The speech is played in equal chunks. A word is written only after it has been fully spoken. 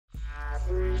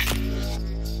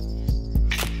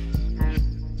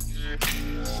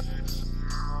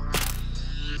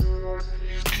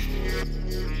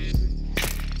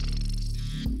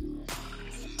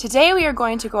Today we are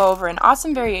going to go over an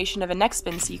awesome variation of a neck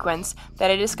spin sequence that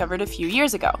I discovered a few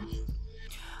years ago.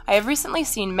 I have recently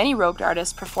seen many roped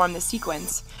artists perform this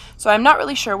sequence, so I'm not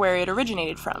really sure where it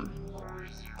originated from.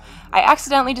 I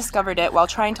accidentally discovered it while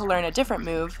trying to learn a different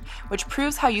move, which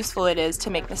proves how useful it is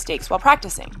to make mistakes while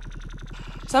practicing.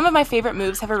 Some of my favorite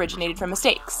moves have originated from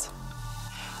mistakes.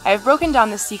 I have broken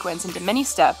down this sequence into many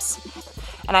steps,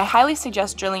 and I highly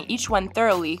suggest drilling each one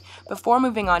thoroughly before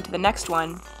moving on to the next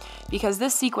one, because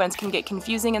this sequence can get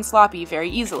confusing and sloppy very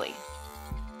easily.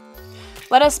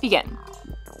 Let us begin.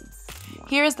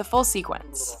 Here is the full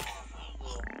sequence.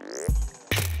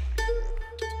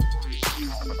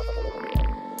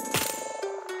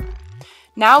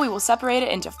 Now we will separate it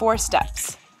into 4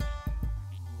 steps.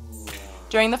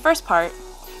 During the first part,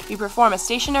 we perform a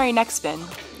stationary neck spin,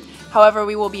 however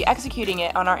we will be executing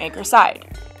it on our anchor side.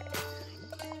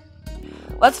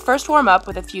 Let's first warm up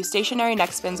with a few stationary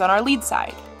neck spins on our lead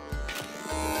side.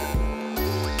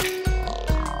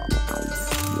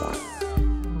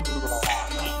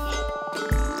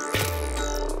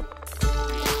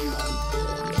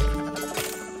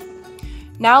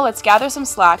 Now let's gather some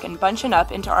slack and bunch it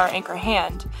up into our anchor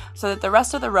hand so that the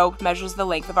rest of the rope measures the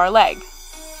length of our leg.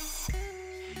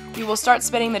 We will start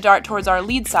spinning the dart towards our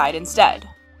lead side instead.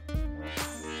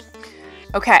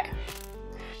 Okay,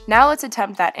 now let's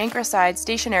attempt that anchor side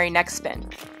stationary neck spin.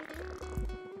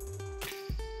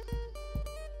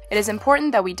 It is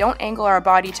important that we don't angle our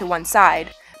body to one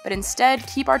side, but instead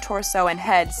keep our torso and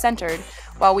head centered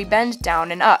while we bend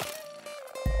down and up.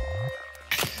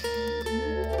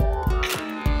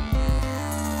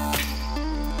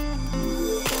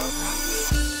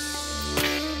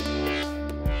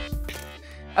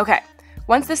 Okay,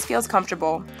 once this feels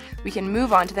comfortable, we can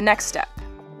move on to the next step.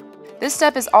 This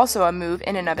step is also a move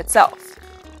in and of itself.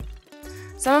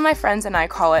 Some of my friends and I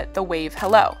call it the wave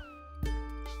hello.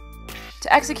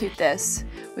 To execute this,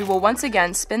 we will once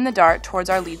again spin the dart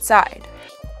towards our lead side.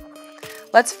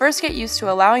 Let's first get used to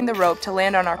allowing the rope to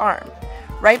land on our arm,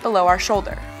 right below our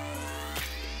shoulder.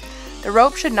 The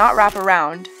rope should not wrap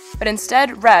around, but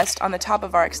instead rest on the top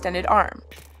of our extended arm.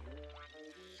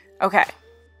 Okay.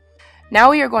 Now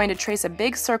we are going to trace a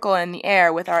big circle in the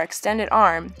air with our extended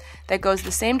arm that goes the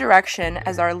same direction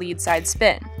as our lead side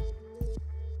spin.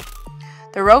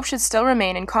 The rope should still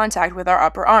remain in contact with our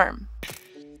upper arm.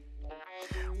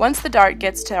 Once the dart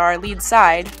gets to our lead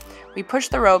side, we push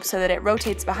the rope so that it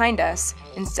rotates behind us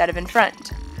instead of in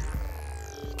front.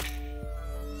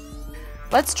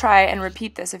 Let's try and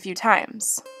repeat this a few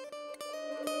times.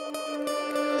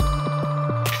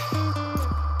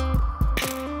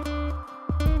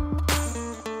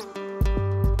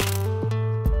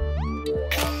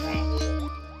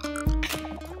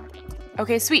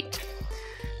 Okay, sweet.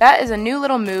 That is a new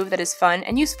little move that is fun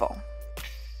and useful.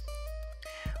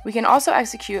 We can also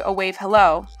execute a wave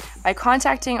hello by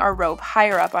contacting our rope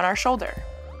higher up on our shoulder.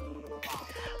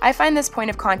 I find this point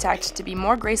of contact to be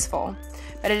more graceful,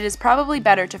 but it is probably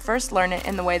better to first learn it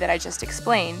in the way that I just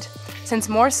explained, since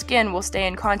more skin will stay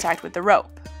in contact with the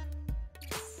rope.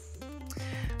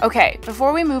 Okay,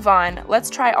 before we move on, let's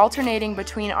try alternating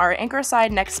between our anchor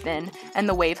side neck spin and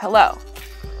the wave hello.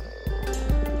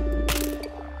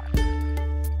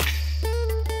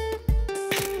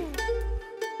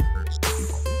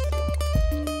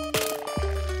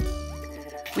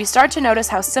 We start to notice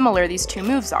how similar these two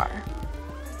moves are.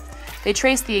 They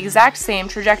trace the exact same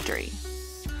trajectory.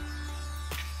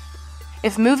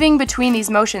 If moving between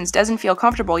these motions doesn't feel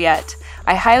comfortable yet,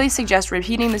 I highly suggest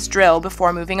repeating this drill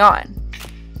before moving on.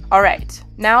 Alright,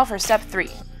 now for step 3.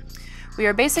 We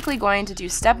are basically going to do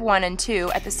step 1 and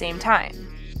 2 at the same time.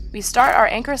 We start our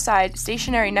anchor side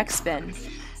stationary neck spin,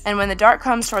 and when the dart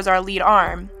comes towards our lead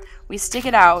arm, we stick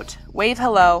it out, wave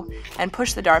hello, and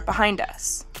push the dart behind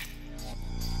us.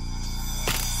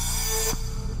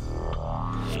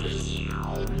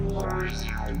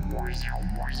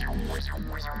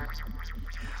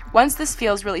 Once this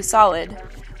feels really solid,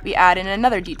 we add in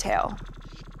another detail.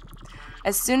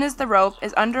 As soon as the rope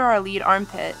is under our lead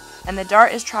armpit and the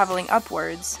dart is traveling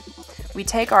upwards, we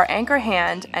take our anchor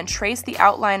hand and trace the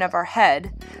outline of our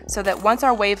head so that once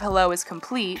our wave hello is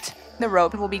complete, the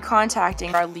rope will be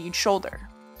contacting our lead shoulder.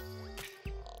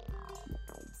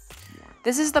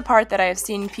 This is the part that I have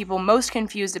seen people most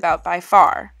confused about by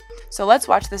far, so let's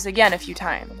watch this again a few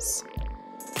times.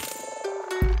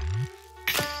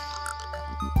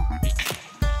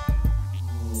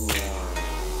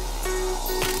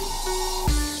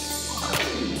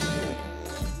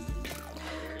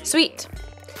 Sweet!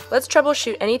 Let's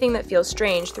troubleshoot anything that feels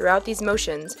strange throughout these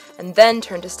motions and then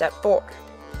turn to step 4.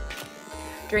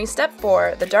 During step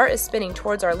 4, the dart is spinning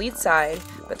towards our lead side,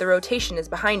 but the rotation is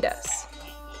behind us.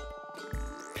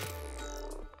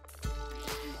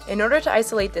 In order to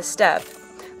isolate this step,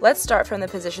 let's start from the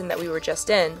position that we were just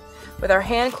in, with our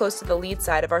hand close to the lead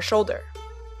side of our shoulder.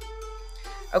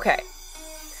 Okay,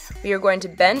 we are going to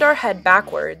bend our head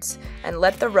backwards and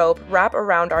let the rope wrap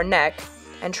around our neck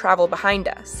and travel behind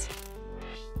us.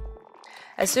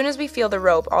 As soon as we feel the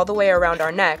rope all the way around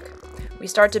our neck, we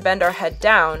start to bend our head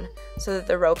down so that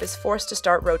the rope is forced to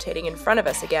start rotating in front of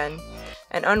us again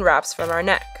and unwraps from our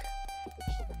neck.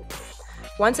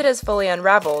 Once it has fully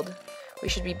unraveled, we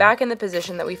should be back in the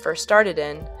position that we first started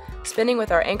in, spinning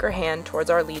with our anchor hand towards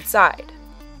our lead side.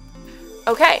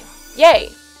 Okay, yay!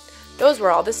 Those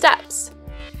were all the steps.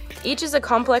 Each is a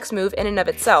complex move in and of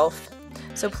itself,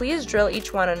 so please drill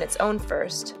each one on its own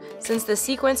first, since the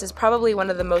sequence is probably one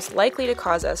of the most likely to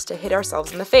cause us to hit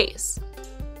ourselves in the face.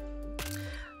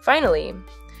 Finally,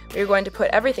 we are going to put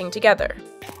everything together.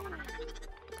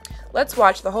 Let's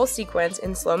watch the whole sequence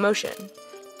in slow motion.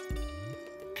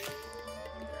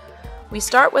 We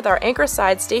start with our anchor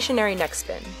side stationary neck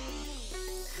spin.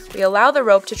 We allow the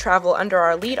rope to travel under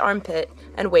our lead armpit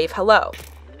and wave hello.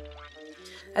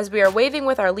 As we are waving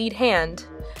with our lead hand,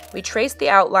 we trace the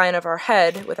outline of our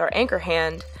head with our anchor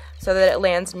hand so that it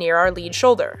lands near our lead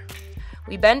shoulder.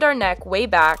 We bend our neck way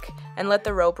back and let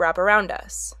the rope wrap around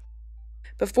us.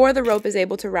 Before the rope is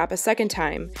able to wrap a second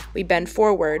time, we bend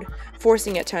forward,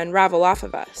 forcing it to unravel off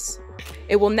of us.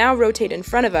 It will now rotate in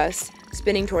front of us,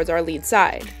 spinning towards our lead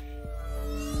side.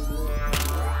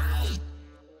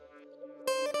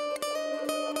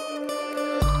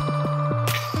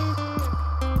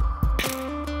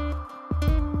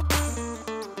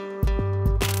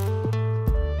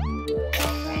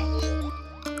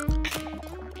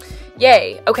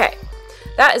 Yay! Okay,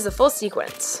 that is the full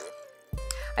sequence.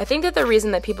 I think that the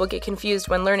reason that people get confused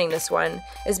when learning this one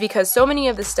is because so many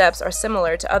of the steps are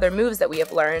similar to other moves that we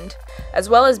have learned, as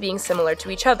well as being similar to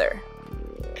each other.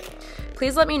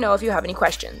 Please let me know if you have any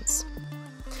questions.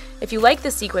 If you like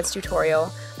this sequence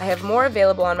tutorial, I have more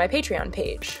available on my Patreon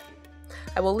page.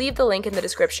 I will leave the link in the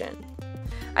description.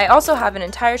 I also have an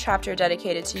entire chapter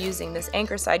dedicated to using this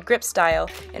anchor side grip style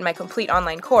in my complete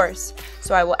online course,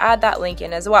 so I will add that link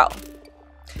in as well.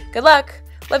 Good luck!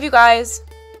 Love you guys!